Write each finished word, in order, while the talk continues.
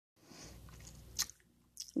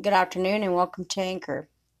Good afternoon and welcome to Anchor.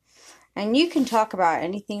 And you can talk about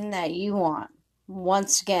anything that you want.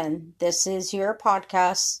 Once again, this is your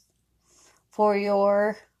podcast for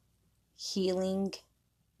your healing,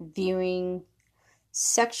 viewing,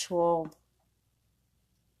 sexual,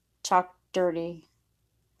 talk dirty,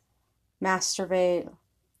 masturbate,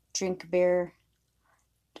 drink a beer,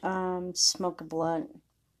 smoke a blunt.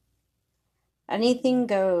 Anything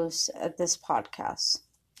goes at this podcast,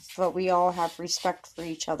 but we all have respect for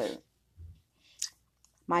each other.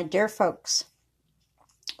 My dear folks,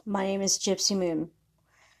 my name is Gypsy Moon.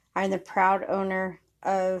 I'm the proud owner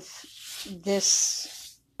of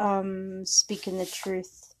this Speaking the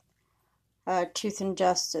Truth, Truth and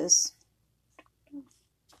Justice.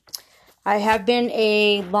 I have been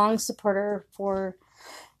a long supporter for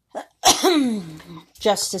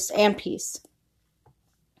justice and peace.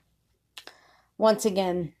 Once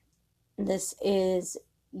again, this is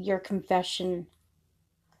your confession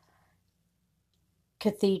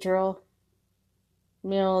cathedral,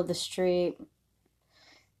 middle of the street,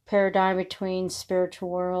 paradigm between spiritual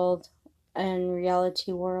world and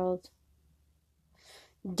reality world.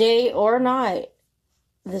 Day or night,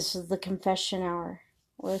 this is the confession hour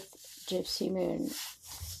with Gypsy Moon.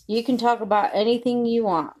 You can talk about anything you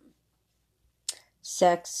want.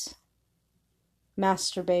 Sex,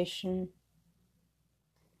 masturbation,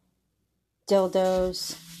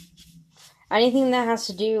 dildos, anything that has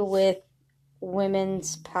to do with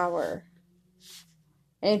women's power.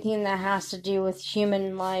 Anything that has to do with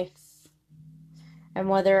human life, and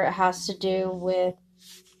whether it has to do with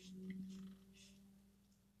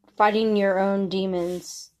fighting your own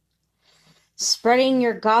demons. Spreading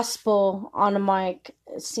your gospel on a mic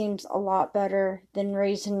seems a lot better than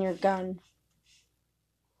raising your gun.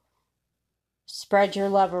 Spread your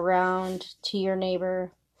love around to your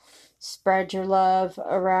neighbor. Spread your love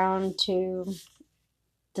around to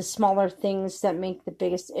the smaller things that make the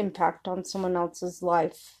biggest impact on someone else's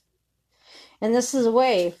life. And this is a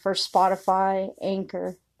way for Spotify,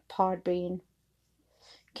 Anchor, Podbean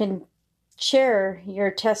can share your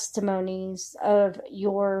testimonies of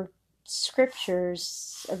your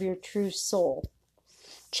scriptures of your true soul.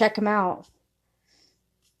 Check them out.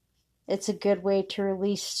 It's a good way to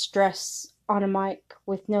release stress on a mic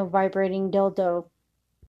with no vibrating dildo.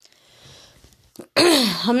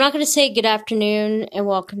 I'm not going to say good afternoon and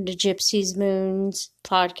welcome to Gypsy's Moon's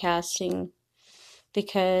podcasting,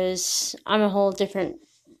 because I'm a whole different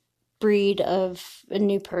breed of a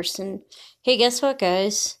new person. Hey, guess what,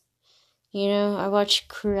 guys? I watched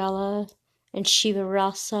Cruella and Shiva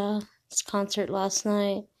Rasa's concert last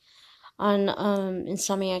night on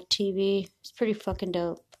Insomniac TV. It's pretty fucking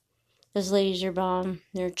dope. Those ladies are bomb.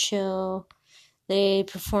 They're chill. They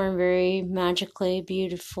perform very magically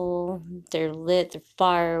beautiful. They're lit, they're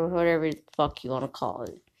fire, whatever the fuck you want to call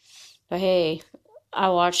it. But hey, I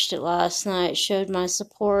watched it last night, showed my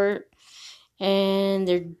support, and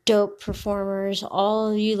they're dope performers.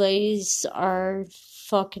 All of you ladies are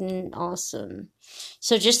fucking awesome.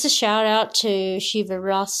 So just a shout out to Shiva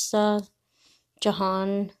Rasa,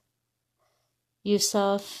 Jahan,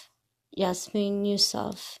 Yusuf, Yasmin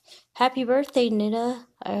Yusuf. Happy birthday, Nida.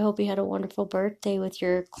 I hope you had a wonderful birthday with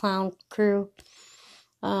your clown crew.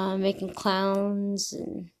 Making clowns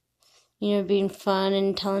and, being fun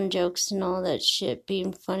and telling jokes and all that shit.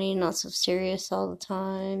 Being funny, not so serious all the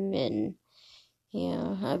time. And,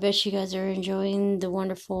 I bet you guys are enjoying the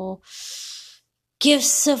wonderful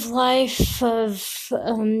gifts of life of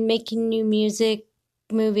making new music,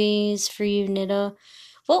 movies for you, Nida.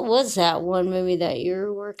 What was that one movie that you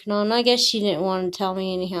were working on? I guess you didn't want to tell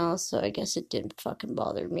me anyhow, so I guess it didn't fucking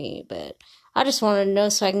bother me. But I just wanted to know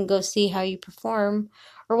so I can go see how you perform,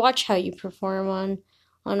 or watch how you perform on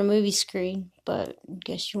a movie screen. But I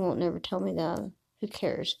guess you won't never tell me that. Who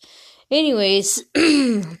cares? Anyways,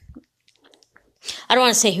 I don't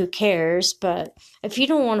want to say who cares, but if you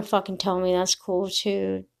don't want to fucking tell me, that's cool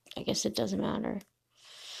too. I guess it doesn't matter.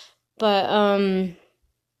 But,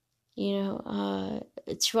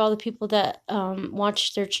 to all the people that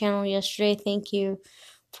watched their channel yesterday, thank you.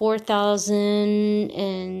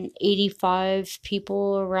 4,085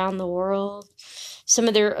 people around the world. Some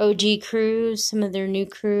of their OG crew, some of their new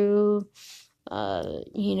crew.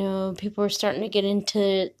 People are starting to get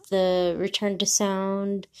into the return to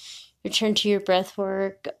sound, return to your breath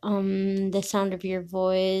work, the sound of your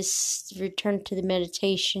voice, return to the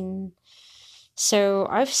meditation. So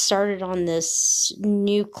I've started on this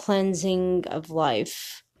new cleansing of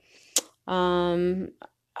life. I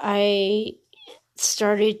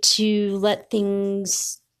started to let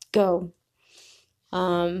things go.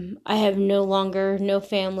 I have no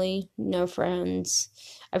family, no friends.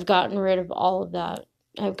 I've gotten rid of all of that.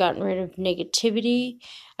 I've gotten rid of negativity.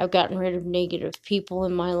 I've gotten rid of negative people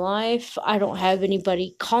in my life. I don't have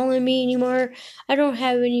anybody calling me anymore. I don't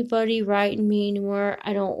have anybody writing me anymore.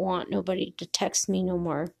 I don't want nobody to text me no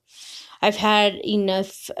more. I've had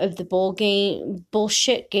enough of the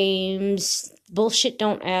bullshit games. Bullshit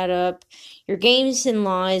don't add up. Your games and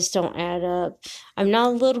lies don't add up. I'm not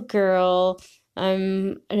a little girl.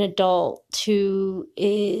 I'm an adult who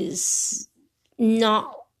is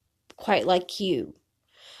not quite like you.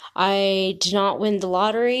 I did not win the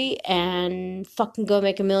lottery and fucking go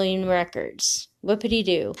make 1 million records. Whoopity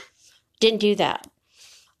do. Didn't do that.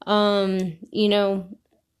 You know,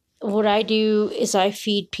 what I do is I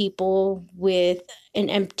feed people with an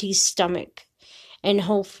empty stomach, and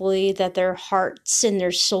hopefully that their hearts and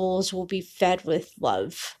their souls will be fed with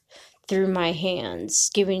love through my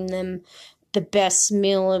hands, giving them the best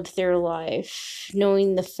meal of their life,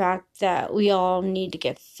 knowing the fact that we all need to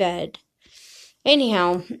get fed.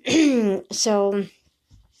 Anyhow, so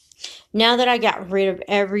now that I got rid of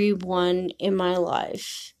everyone in my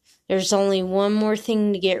life, there's only one more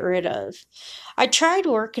thing to get rid of. I tried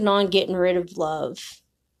working on getting rid of love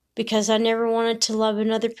because I never wanted to love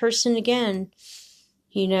another person again.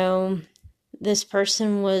 You know, this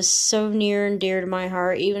person was so near and dear to my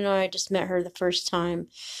heart, even though I just met her the first time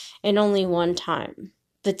and only one time.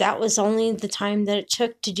 But that was only the time that it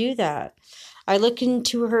took to do that. I looked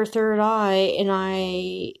into her third eye and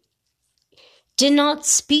I did not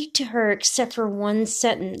speak to her except for one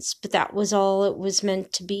sentence, but that was all it was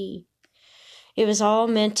meant to be. It was all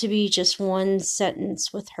meant to be just one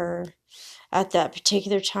sentence with her at that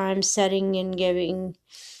particular time, setting and giving,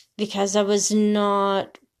 because I've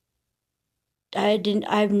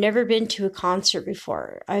never been to a concert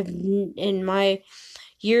before. In my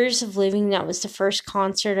years of living, that was the first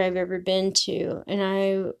concert I've ever been to,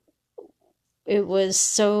 and it was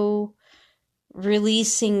so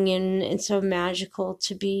releasing and so magical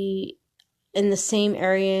to be in the same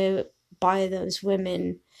area by those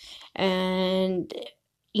women. And,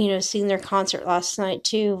 you know, seeing their concert last night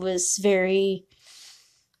too was very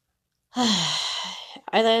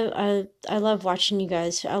I love watching you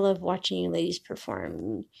guys. I love watching you ladies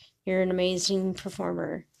perform. You're an amazing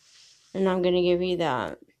performer, and I'm gonna give you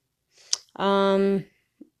that.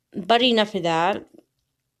 But enough of that.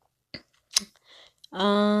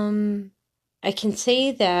 I can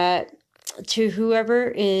say that to whoever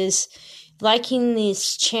is liking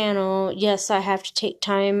this channel, yes, I have to take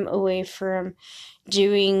time away from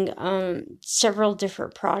doing several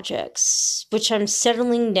different projects, which I'm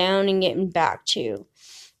settling down and getting back to,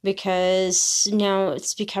 because now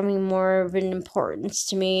it's becoming more of an importance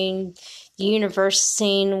to me. The universe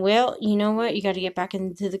saying, well, you know what, you got to get back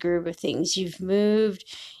into the groove of things. You've moved,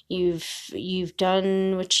 you've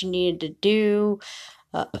done what you needed to do.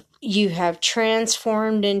 You have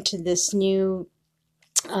transformed into this new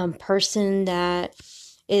person that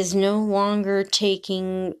is no longer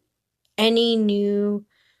taking any new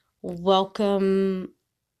welcome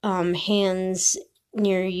hands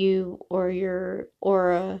near you or your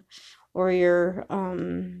aura or your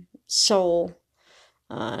soul.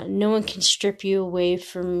 No one can strip you away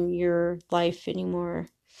from your life anymore.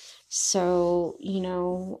 So, you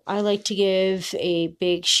know, I like to give a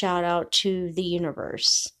big shout out to the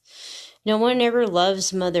universe. No one ever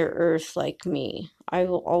loves Mother Earth like me. I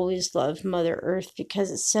will always love Mother Earth because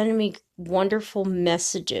it's sending me wonderful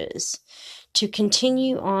messages to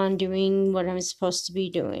continue on doing what I'm supposed to be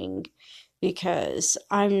doing, because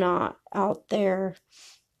I'm not out there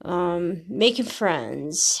making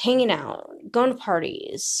friends, hanging out, going to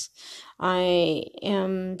parties. I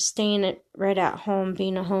am staying right at home,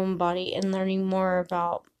 being a homebody, and learning more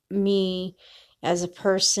about me as a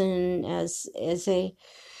person, as a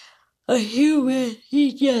human.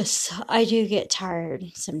 Yes, I do get tired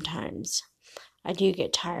sometimes. I do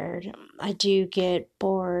get tired. I do get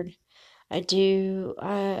bored. I do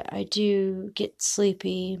get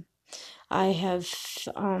sleepy. I have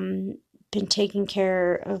been taking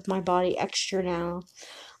care of my body extra now.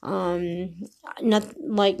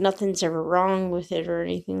 Nothing's ever wrong with it or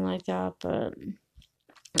anything like that, but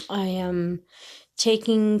I am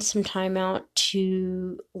taking some time out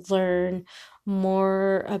to learn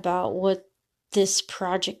more about what this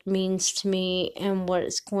project means to me and what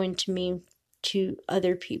it's going to mean to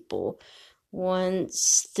other people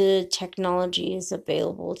once the technology is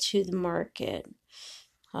available to the market.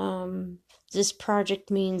 This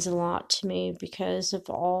project means a lot to me because of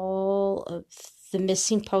all of the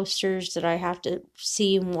missing posters that I have to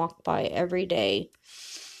see and walk by every day.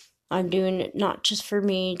 I'm doing it not just for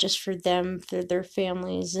me, just for them, for their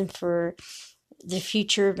families, and for the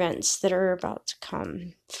future events that are about to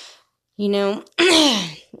come. You know,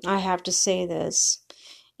 I have to say this,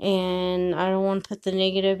 and I don't want to put the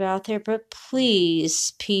negative out there, but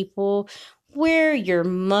please, people, wear your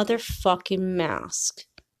motherfucking mask.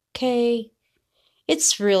 Okay?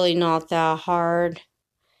 It's really not that hard.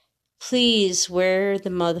 Please wear the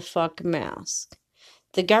motherfucking mask.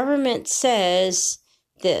 The government says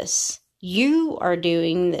this. You are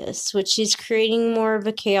doing this, which is creating more of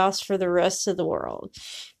a chaos for the rest of the world.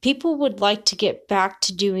 People would like to get back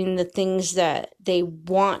to doing the things that they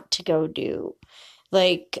want to go do,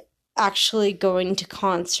 like actually going to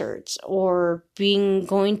concerts or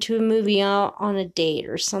going to a movie out on a date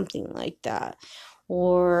or something like that,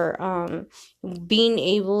 or being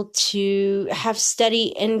able to have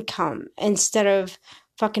steady income instead of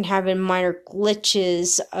fucking having minor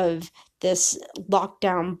glitches of this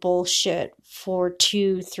lockdown bullshit for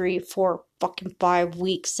 2, 3, 4, fucking 5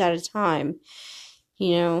 weeks at a time.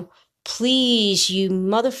 You know, please, you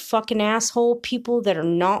motherfucking asshole people that are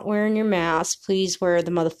not wearing your mask, please wear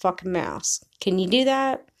the motherfucking mask. Can you do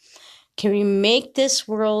that? Can we make this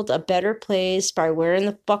world a better place by wearing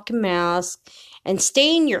the fucking mask and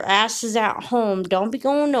staying your asses at home? Don't be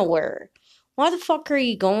going nowhere. Why the fuck are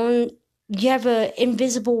you going? You have an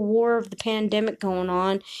invisible war of the pandemic going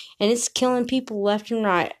on, and it's killing people left and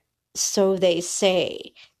right. So they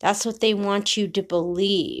say. That's what they want you to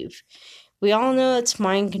believe. We all know it's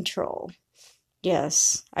mind control.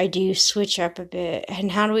 Yes, I do switch up a bit.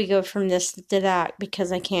 And how do we go from this to that?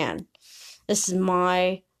 Because I can. This is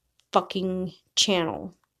my fucking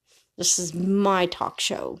channel. This is my talk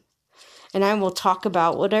show. And I will talk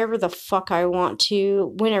about whatever the fuck I want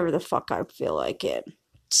to, whenever the fuck I feel like it.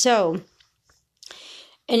 So,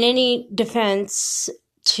 in any defense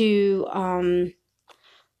to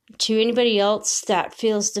anybody else that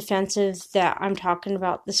feels defensive that I'm talking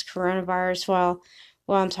about this coronavirus while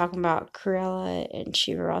I'm talking about Cruella and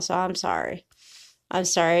Shiva Rosa, I'm sorry. I'm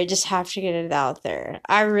sorry, I just have to get it out there.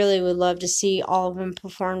 I really would love to see all of them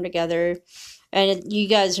perform together. And you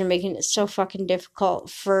guys are making it so fucking difficult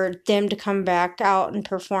for them to come back out and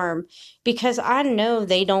perform. Because I know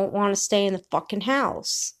they don't want to stay in the fucking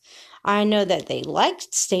house. I know that they like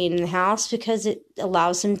staying in the house because it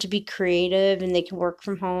allows them to be creative and they can work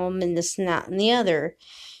from home and this and that and the other.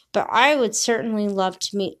 But I would certainly love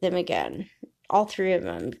to meet them again. All three of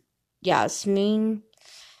them. Yasmin,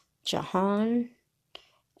 Jahan,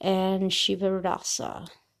 and Shiva Rasa.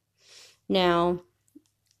 Now,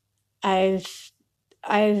 I've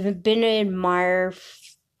been an admirer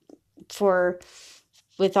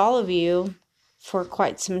with all of you for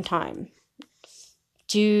quite some time.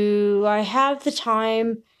 Do I have the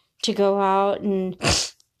time to go out and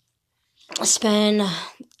spend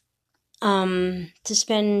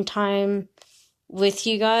time with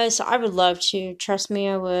you guys? I would love to. Trust me,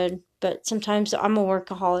 I would. But sometimes I'm a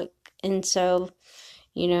workaholic, and so,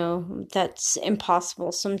 you know, that's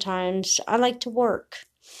impossible sometimes. I like to work.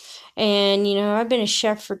 And, you know, I've been a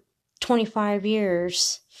chef for 25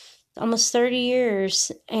 years, almost 30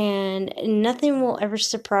 years, and nothing will ever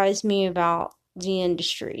surprise me about the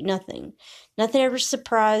industry. Nothing. Nothing ever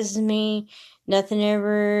surprises me. Nothing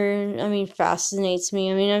ever, fascinates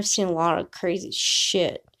me. I've seen a lot of crazy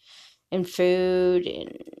shit in food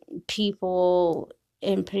and people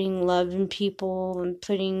and putting love in people and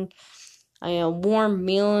putting a warm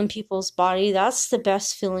meal in people's body. That's the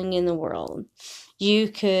best feeling in the world. You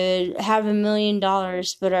could have $1 million,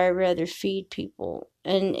 but I'd rather feed people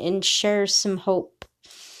and share some hope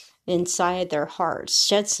inside their hearts,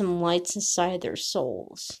 shed some lights inside their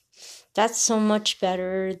souls. That's so much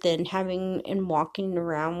better than having and walking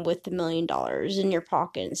around with $1 million in your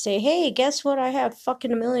pocket and say, hey, guess what? I have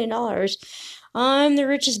fucking $1 million. I'm the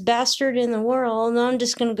richest bastard in the world, and I'm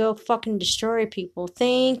just gonna go fucking destroy people.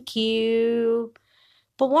 Thank you.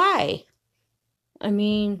 But why?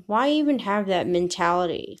 Why even have that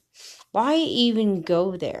mentality? Why even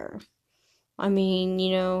go there?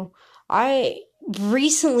 I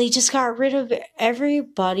recently just got rid of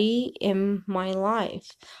everybody in my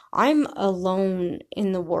life. I'm alone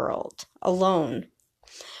in the world. Alone.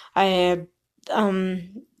 I have,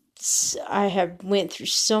 I have went through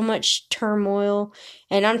so much turmoil,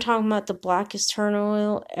 and I'm talking about the blackest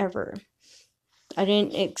turmoil ever. I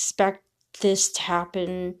didn't expect this to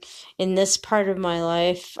happen in this part of my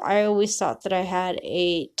life. I always thought that I had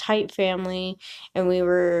a tight family and we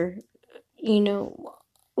were,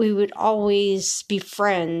 we would always be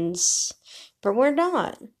friends, but we're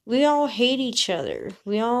not. We all hate each other.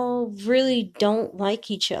 We all really don't like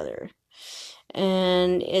each other.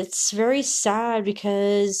 And it's very sad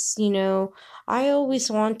because, I always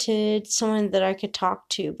wanted someone that I could talk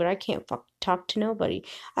to, but I can't talk to nobody.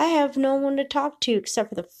 I have no one to talk to except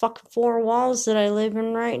for the fucking four walls that I live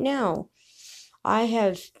in right now. I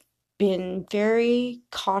have been very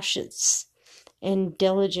cautious and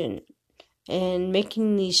diligent in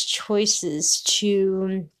making these choices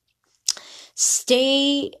to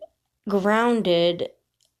stay grounded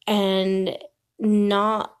and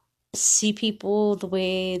not see people the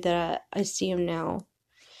way that I see them now.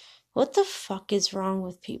 What the fuck is wrong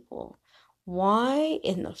with people? Why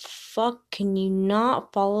in the fuck can you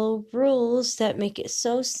not follow rules that make it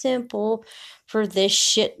so simple for this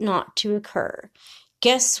shit not to occur?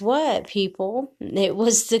 Guess what, people? It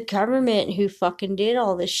was the government who fucking did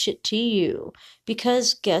all this shit to you.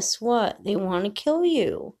 Because guess what? They want to kill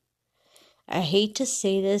you. I hate to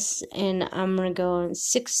say this, and I'm gonna go in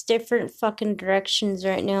 6 different fucking directions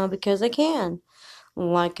right now because I can.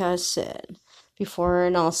 Like I said before,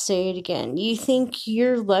 and I'll say it again. You think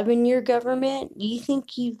you're loving your government? You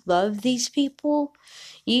think you love these people?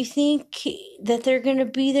 You think that they're gonna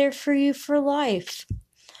be there for you for life?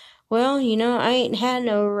 Well, I ain't had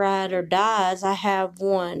no ride or dies. I have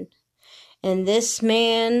one. And this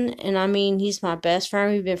man, and I mean, he's my best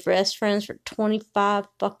friend. We've been best friends for 25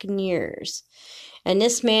 fucking years. And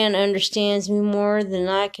this man understands me more than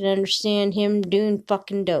I can understand him doing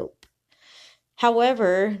fucking dope.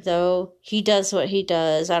 However, though, he does what he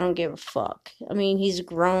does. I don't give a fuck. I mean, he's a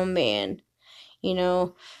grown man.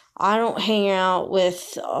 I don't hang out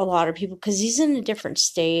with a lot of people because he's in a different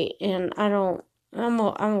state, and I'm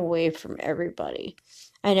away from everybody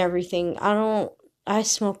and everything. I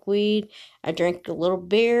smoke weed, I drink a little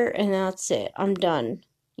beer, and that's it. I'm done.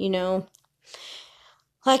 Like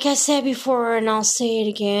I said before, and I'll say it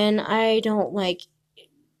again, I don't like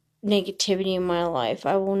negativity in my life.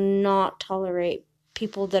 I will not tolerate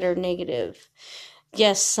people that are negative.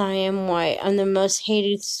 Yes, I am white. I'm the most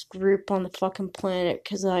hated group on the fucking planet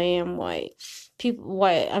because I am white. I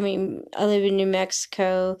live in New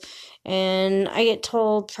Mexico, and I get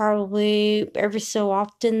told probably every so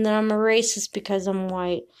often that I'm a racist because I'm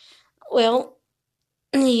white. Well,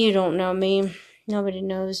 you don't know me. Nobody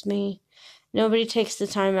knows me. Nobody takes the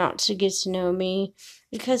time out to get to know me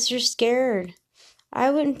because you're scared. I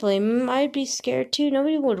wouldn't blame them. I'd be scared too.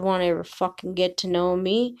 Nobody would want to ever fucking get to know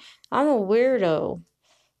me. I'm a weirdo.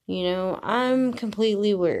 I'm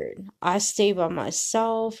completely weird. I stay by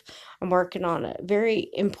myself. I'm working on a very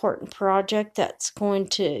important project that's going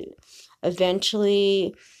to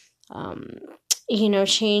eventually,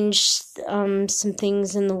 change some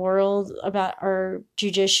things in the world about our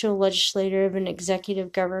judicial, legislative, and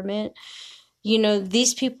executive government.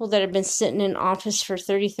 These people that have been sitting in office for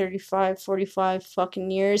 30, 35, 45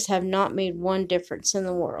 fucking years have not made one difference in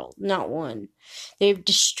the world. Not one. They've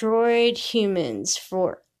destroyed humans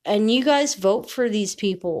and you guys vote for these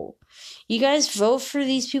people. You guys vote for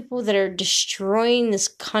these people that are destroying this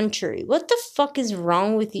country. What the fuck is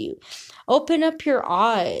wrong with you? Open up your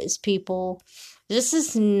eyes, people. This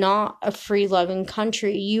is not a free-loving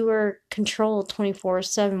country. You are controlled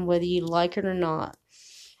 24/7, whether you like it or not.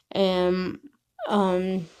 And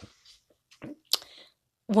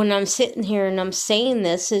when I'm sitting here and I'm saying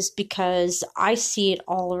this is because I see it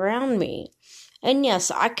all around me. And yes,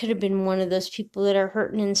 I could have been one of those people that are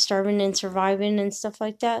hurting and starving and surviving and stuff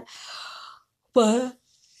like that. But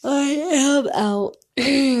I am out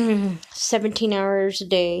 17 hours a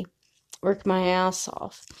day, work my ass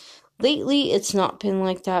off. Lately, it's not been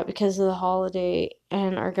like that because of the holiday,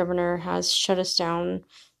 and our governor has shut us down,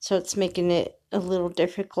 so it's making it a little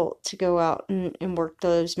difficult to go out and work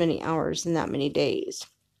those many hours in that many days.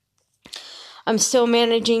 I'm still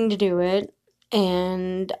managing to do it,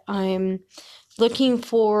 and I'm looking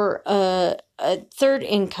for a fourth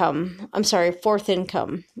income. I'm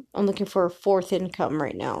looking for a fourth income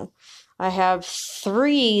right now. I have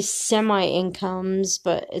 3 semi-incomes,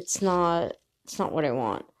 but it's not what I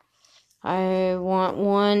want. I want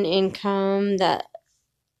one income that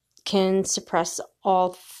can suppress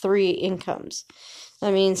all 3 incomes.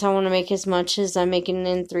 That means I want to make as much as I'm making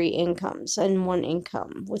in 3 incomes and 1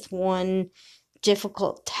 income with one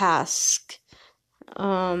difficult task.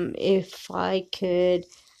 If I could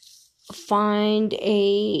find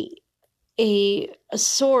a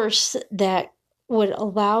source that would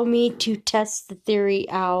allow me to test the theory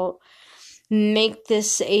out, make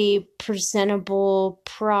this a presentable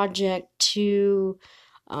project to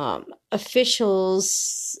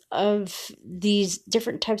officials of these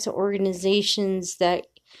different types of organizations that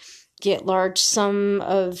get large sum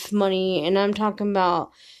of money, and I'm talking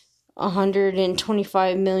about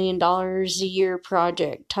 $125 million a year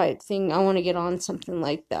project type thing. I want to get on something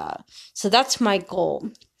like that. So that's my goal.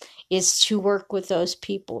 is to work with those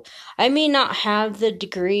people. I may not have the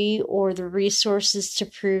degree or the resources to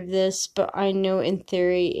prove this, but I know in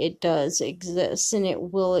theory it does exist and it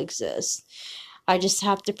will exist. I just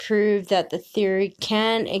have to prove that the theory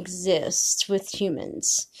can exist with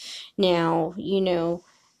humans. Now,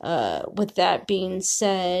 with that being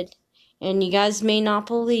said, and you guys may not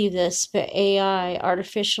believe this, but AI,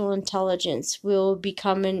 artificial intelligence, will be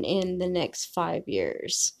coming in the next 5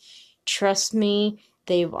 years. Trust me,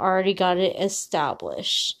 they've already got it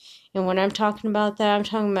established. And when I'm talking about that, I'm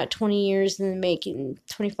talking about 20 years in the making,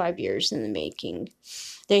 25 years in the making.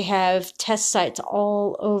 They have test sites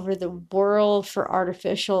all over the world for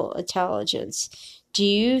artificial intelligence. Do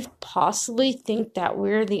you possibly think that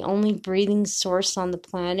we're the only breathing source on the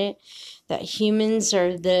planet? That humans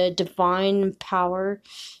are the divine power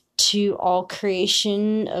to all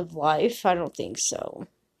creation of life? I don't think so.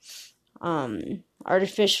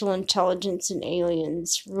 Artificial intelligence and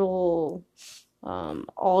aliens rule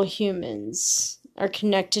all humans, are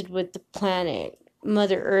connected with the planet.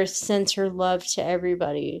 Mother Earth sends her love to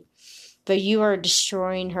everybody, but you are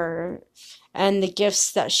destroying her and the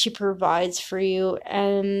gifts that she provides for you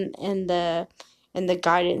and the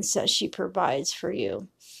guidance that she provides for you.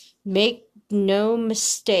 Make no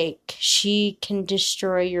mistake, she can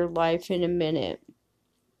destroy your life in a minute.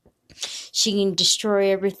 She can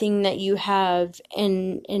destroy everything that you have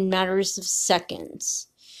in matters of seconds.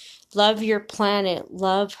 Love your planet.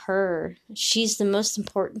 Love her. She's the most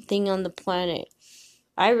important thing on the planet.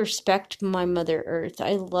 I respect my Mother Earth.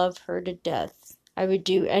 I love her to death. I would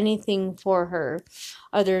do anything for her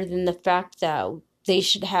other than the fact that they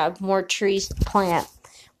should have more trees to plant.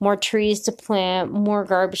 More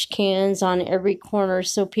garbage cans on every corner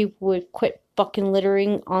so people would quit fucking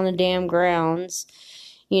littering on the damn grounds.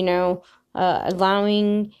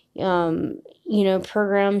 Allowing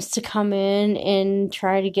programs to come in and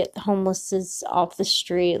try to get the homeless off the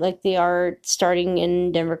street like they are starting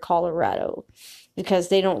in Denver, Colorado, because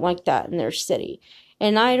they don't like that in their city.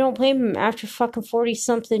 And I don't blame them. After fucking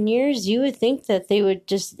 40-something years, you would think that they would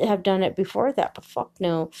just have done it before that, but fuck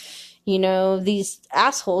no. These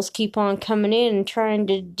assholes keep on coming in and trying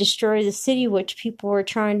to destroy the city, which people are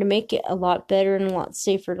trying to make it a lot better and a lot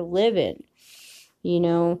safer to live in.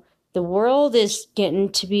 The world is getting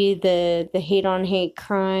to be the hate on hate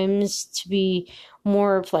crimes, to be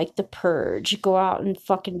more of like the purge. Go out and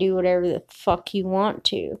fucking do whatever the fuck you want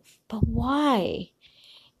to. But why?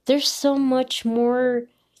 There's so much more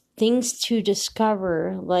things to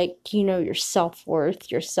discover, like, your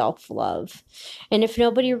self-worth, your self-love. And if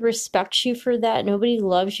nobody respects you for that, nobody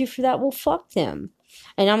loves you for that, well, fuck them.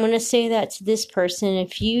 And I'm going to say that to this person.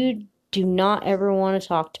 If you do not ever want to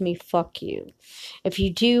talk to me, fuck you. If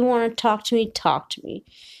you do want to talk to me, talk to me.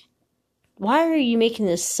 Why are you making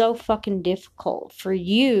this so fucking difficult for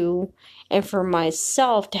you and for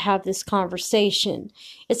myself to have this conversation?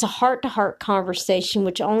 It's a heart-to-heart conversation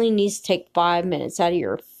which only needs to take 5 minutes out of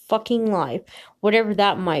your fucking life, whatever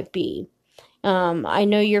that might be. I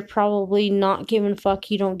know you're probably not giving a fuck,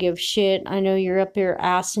 you don't give shit. I know you're up your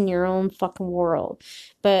ass in your own fucking world.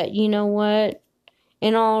 But you know what?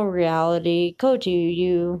 In all reality, go do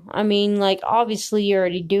you. I mean, obviously you're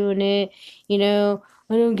already doing it.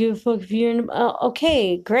 I don't give a fuck if you're in...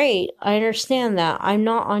 okay, great. I understand that. I'm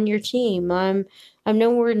not on your team. I'm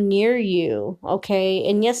nowhere near you, okay?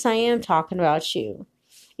 And yes, I am talking about you.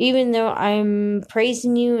 Even though I'm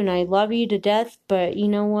praising you and I love you to death, but you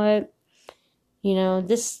know what?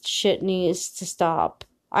 This shit needs to stop.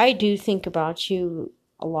 I do think about you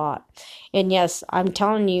a lot. And yes, I'm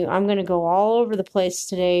telling you, I'm going to go all over the place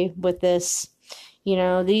today with this.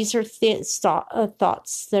 These are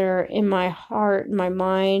thoughts that are in my heart, my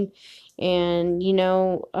mind. And,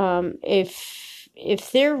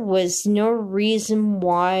 if there was no reason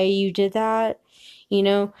why you did that,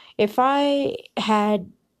 if I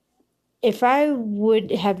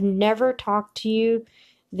would have never talked to you,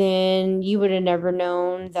 then you would have never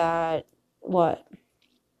known that,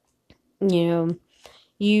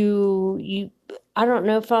 you I don't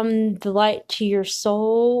know if I'm the light to your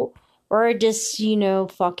soul or I just,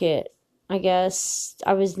 fuck it. I guess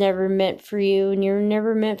I was never meant for you and you're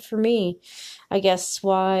never meant for me. I guess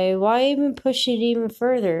why even push it even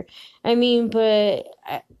further? I mean, but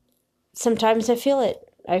sometimes I feel it.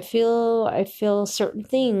 I feel certain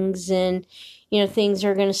things, and things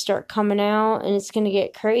are going to start coming out and it's going to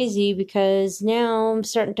get crazy because now I'm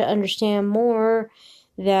starting to understand more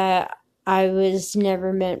that I was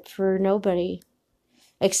never meant for nobody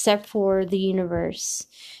except for the universe.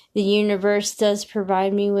 The universe does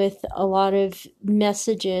provide me with a lot of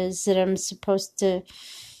messages that I'm supposed to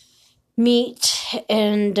meet,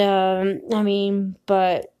 and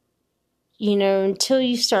but until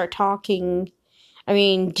you start talking. I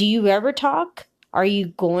mean, do you ever talk? Are you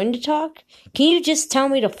going to talk? Can you just tell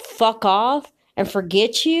me to fuck off and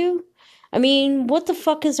forget you? I mean, what the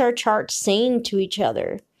fuck is our chart saying to each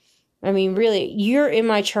other? I mean, really, you're in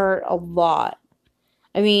my chart a lot.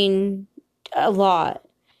 I mean, a lot.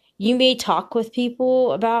 You may talk with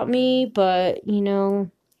people about me, but,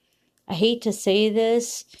 I hate to say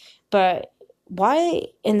this, but why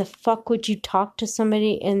in the fuck would you talk to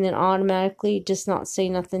somebody and then automatically just not say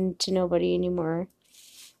nothing to nobody anymore?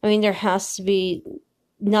 I mean, there has to be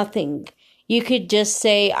nothing. You could just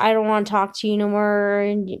say, I don't want to talk to you no more,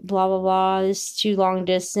 and blah, blah, blah, this is too long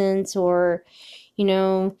distance, or,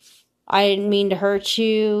 I didn't mean to hurt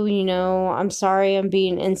you, I'm sorry I'm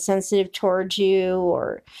being insensitive towards you,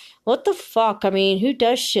 or what the fuck? I mean, who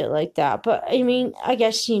does shit like that? But, I mean, I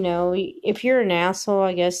guess, if you're an asshole,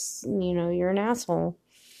 I guess, you're an asshole.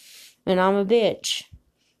 And I'm a bitch.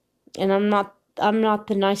 And I'm not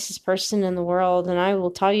the nicest person in the world, and I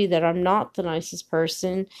will tell you that I'm not the nicest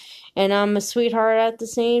person, and I'm a sweetheart at the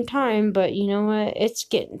same time, but you know what? It's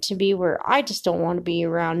getting to be where I just don't want to be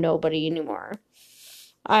around nobody anymore.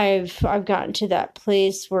 I've gotten to that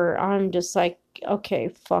place where I'm just like, okay,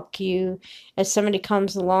 fuck you. If somebody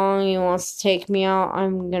comes along and wants to take me out,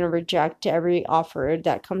 I'm going to reject every offer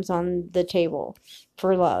that comes on the table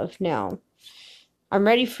for love. Now, I'm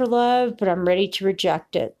ready for love, but I'm ready to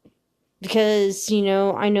reject it. Because,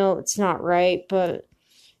 I know it's not right, but,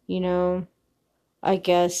 I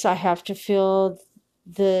guess I have to feel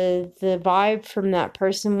the vibe from that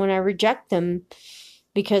person when I reject them.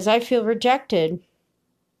 Because I feel rejected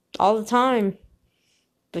all the time.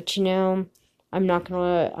 But, I'm not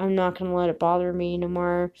gonna let it bother me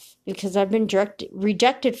anymore. Because I've been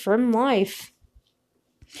rejected from life.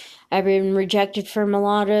 I've been rejected from a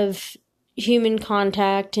lot of human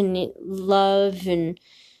contact and love and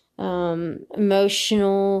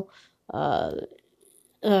emotional, I'm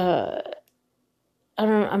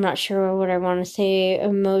not sure what I want to say,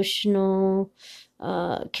 emotional,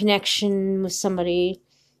 connection with somebody.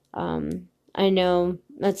 I know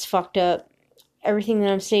that's fucked up. Everything that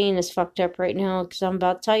I'm saying is fucked up right now, because I'm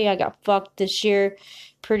about to tell you I got fucked this year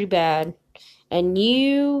pretty bad. And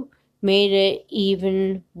you made it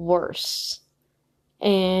even worse.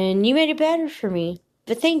 And you made it better for me.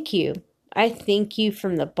 But thank you. I thank you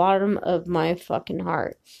from the bottom of my fucking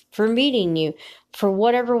heart for meeting you. For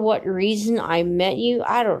what reason I met you.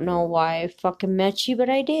 I don't know why I fucking met you, but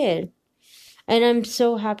I did. And I'm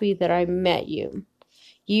so happy that I met you.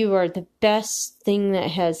 You are the best thing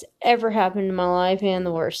that has ever happened in my life, and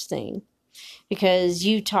the worst thing. Because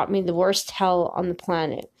you taught me the worst hell on the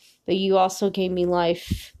planet. But you also gave me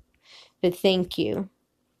life. But thank you.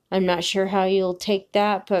 I'm not sure how you'll take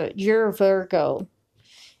that, but you're a Virgo.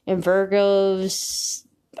 And Virgos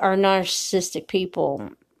are narcissistic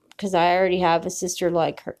people. Because I already have a sister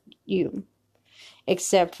like you.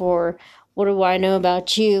 Except for, what do I know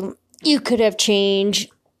about you? You could have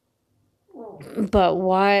changed. But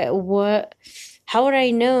why? What? How would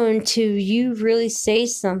I know until you really say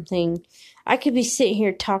something? I could be sitting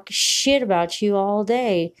here talking shit about you all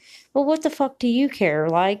day. But what the fuck do you care?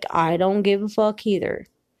 Like, I don't give a fuck either.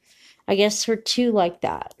 I guess we're two like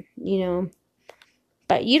that,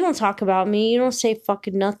 But you don't talk about me. You don't say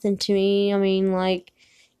fucking nothing to me. I mean, like,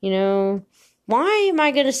 why am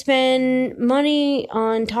I going to spend money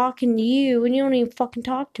on talking to you when you don't even fucking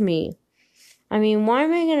talk to me? I mean, why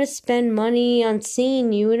am I going to spend money on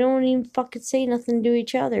seeing you? We don't even fucking say nothing to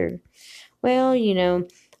each other. Well,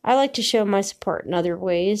 I like to show my support in other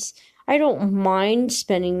ways. I don't mind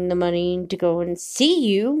spending the money to go and see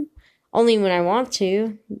you. Only when I want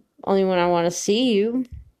to. Only when I want to see you.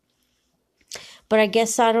 But I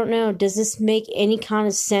guess I don't know. Does this make any kind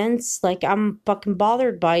of sense? Like, I'm fucking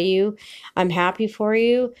bothered by you. I'm happy for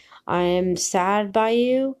you. I'm sad by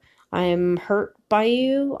you. I'm hurt by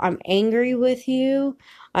you. I'm angry with you.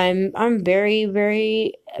 I'm very,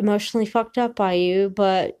 very emotionally fucked up by you.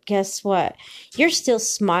 But guess what? You're still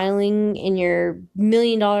smiling in your $1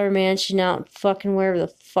 million mansion out fucking wherever the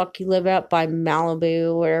fuck you live out by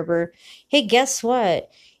Malibu or wherever. Hey, guess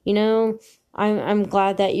what? I'm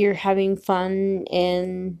glad that you're having fun,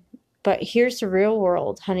 but here's the real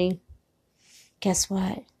world, honey. Guess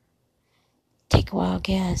what? Take a wild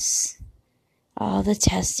guess. All the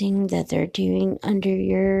testing that they're doing under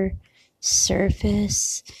your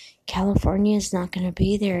surface, California is not going to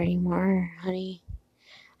be there anymore, honey.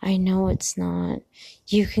 I know it's not.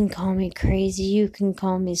 You can call me crazy. You can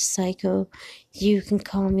call me psycho. You can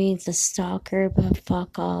call me the stalker, but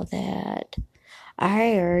fuck all that.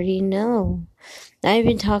 I already know. I've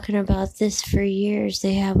been talking about this for years.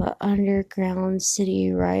 They have an underground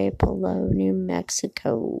city right below New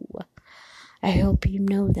Mexico. I hope you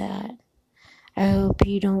know that. I hope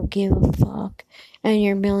you don't give a fuck. And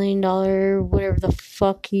your $1 million, whatever the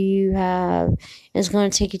fuck you have, is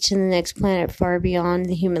going to take you to the next planet far beyond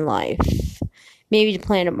the human life. Maybe to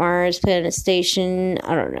planet Mars, planet station,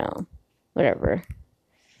 I don't know. Whatever.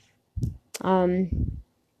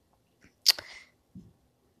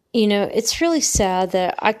 You know, it's really sad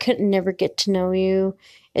that I could never get to know you.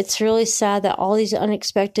 It's really sad that all these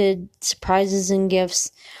unexpected surprises and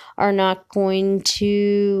gifts are not going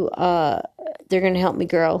to, they're going to help me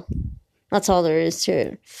grow. That's all there is to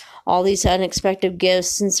it. All these unexpected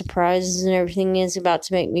gifts and surprises and everything is about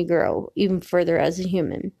to make me grow even further as a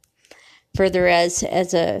human. Further as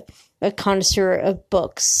a connoisseur of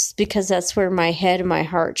books, because that's where my head and my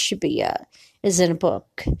heart should be at, is in a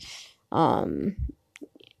book.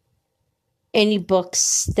 Any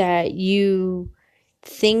books that you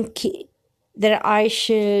think that I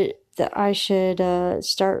should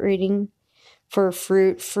start reading for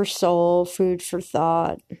fruit for soul, food for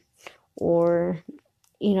thought, or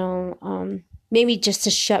maybe just to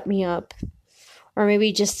shut me up, or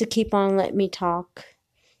maybe just to keep on letting me talk.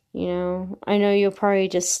 I know you'll probably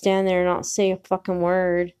just stand there and not say a fucking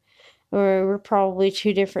word, or we're probably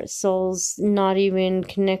two different souls, not even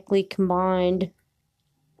connectly combined.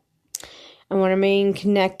 And what I mean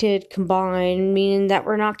connected, combined, meaning that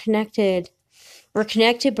we're not connected. We're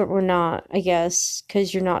connected, but we're not, I guess,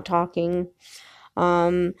 because you're not talking.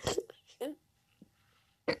 I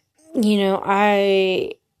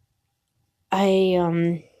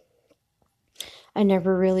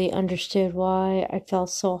never really understood why I felt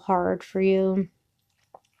so hard for you.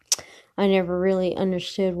 I never really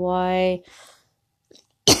understood why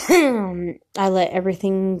I let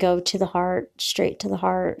everything go to the heart, straight to the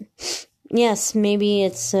heart. Yes, maybe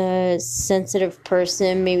it's a sensitive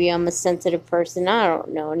person. Maybe I'm a sensitive person. I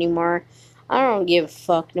don't know anymore. I don't give a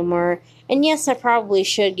fuck no more. And yes, I probably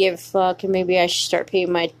should give a fuck, and maybe I should start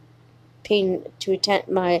paying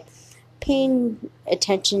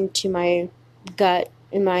attention to my gut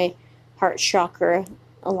and my heart chakra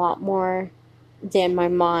a lot more than my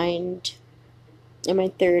mind and my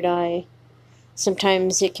third eye.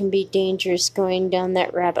 Sometimes it can be dangerous going down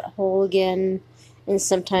that rabbit hole again, and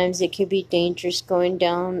sometimes it could be dangerous going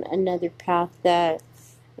down another path that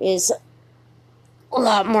is a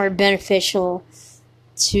lot more beneficial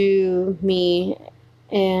to me.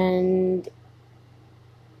 And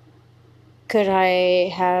could I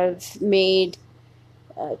have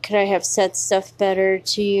said stuff better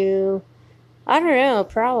to you? I don't know,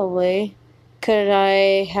 probably. Could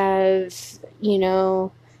I have,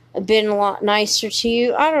 been a lot nicer to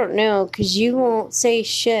you? I don't know, because you won't say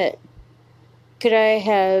shit. Could I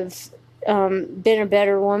have been a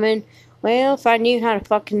better woman? Well, if I knew how to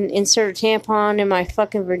fucking insert a tampon in my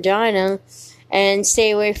fucking vagina and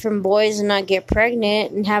stay away from boys and not get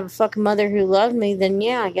pregnant and have a fucking mother who loved me, then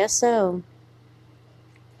yeah, I guess so.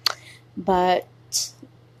 But,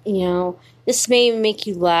 this may make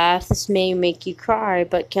you laugh, this may make you cry,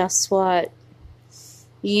 but guess what?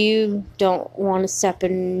 You don't want to step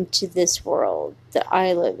into this world that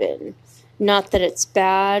I live in. Not that it's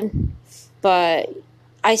bad, but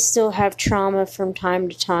I still have trauma from time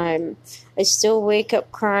to time. I still wake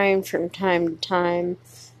up crying from time to time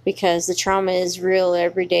because the trauma is real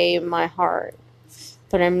every day in my heart.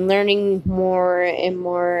 But I'm learning more and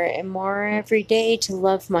more and more every day to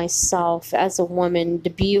love myself as a woman,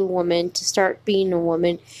 to be a woman, to start being a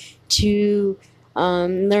woman, to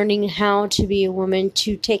learning how to be a woman,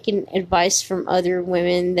 to taking advice from other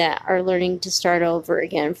women that are learning to start over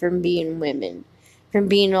again from being women, from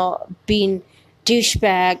being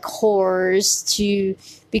douchebag whores to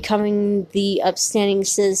becoming the upstanding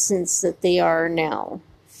citizens that they are now.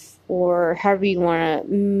 Or however you want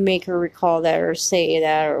to make her recall that or say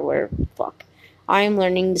that or whatever the fuck. I'm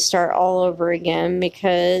learning to start all over again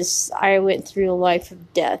because I went through a life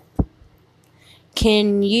of death.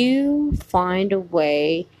 Can you find a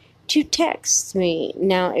way to text me?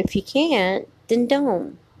 Now, if you can't, then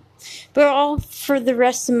don't. But all for the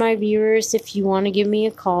rest of my viewers, if you want to give me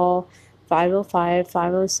a call,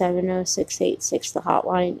 505-507-0686. The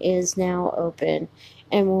hotline is now open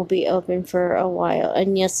and will be open for a while.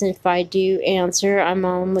 And yes, if I do answer, I'm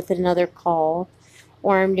on with another call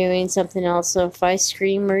or I'm doing something else. So if I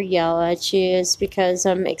scream or yell at you, it's because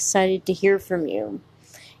I'm excited to hear from you.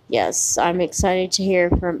 Yes, I'm excited to hear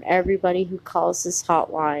from everybody who calls this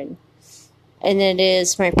hotline. And it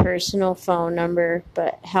is my personal phone number,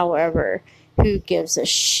 but however, who gives a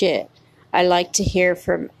shit? I like to hear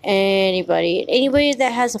from anybody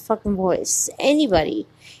that has a fucking voice. Anybody.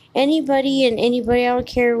 Anybody and anybody. I don't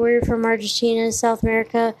care where you're from, Argentina, South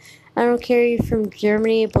America. I don't care if you're from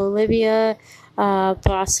Germany, Bolivia,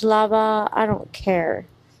 Bratislava. I don't care.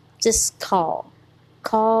 Just call.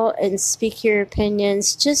 Call and speak your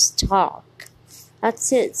opinions. Just talk.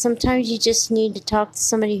 That's it. Sometimes you just need to talk to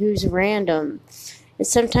somebody who's random. And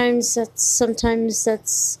sometimes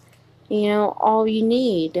that's all you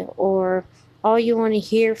need, or all you want to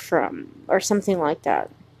hear from, or something like that.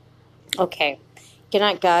 Okay. Good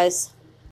night, guys.